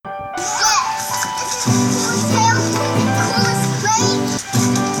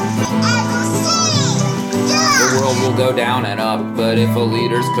go down and up, but if a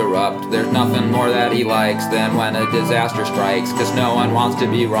leader's corrupt, there's nothing more that he likes than when a disaster strikes, cause no one wants to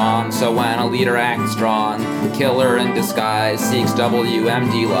be wrong. So when a leader acts strong, the killer in disguise seeks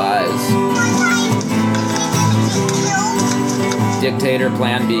WMD lies. Dictator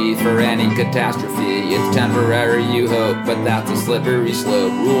plan B for any catastrophe. It's temporary, you hope, but that's a slippery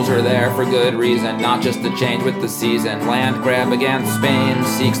slope. Rules are there for good reason, not just to change with the season. Land grab against Spain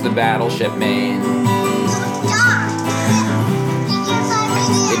seeks the battleship Maine.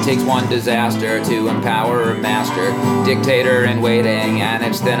 It takes one disaster to empower a master. Dictator in waiting, and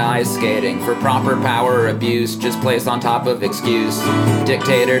it's thin ice skating. For proper power abuse, just placed on top of excuse.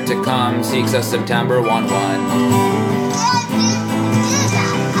 Dictator to come seeks a September 1-1.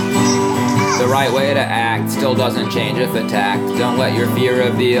 The right way to act still doesn't change if attacked. Don't let your fear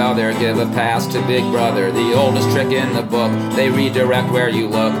of the other give a pass to Big Brother. The oldest trick in the book, they redirect where you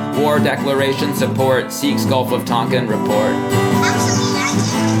look. War declaration support seeks Gulf of Tonkin report.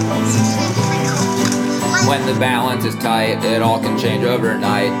 When the balance is tight, it all can change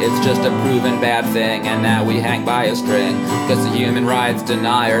overnight. It's just a proven bad thing, and now we hang by a string. Cause the human rights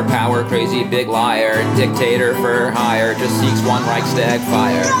denier, power crazy big liar, dictator for hire, just seeks one Reichstag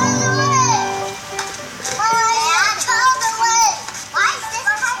fire.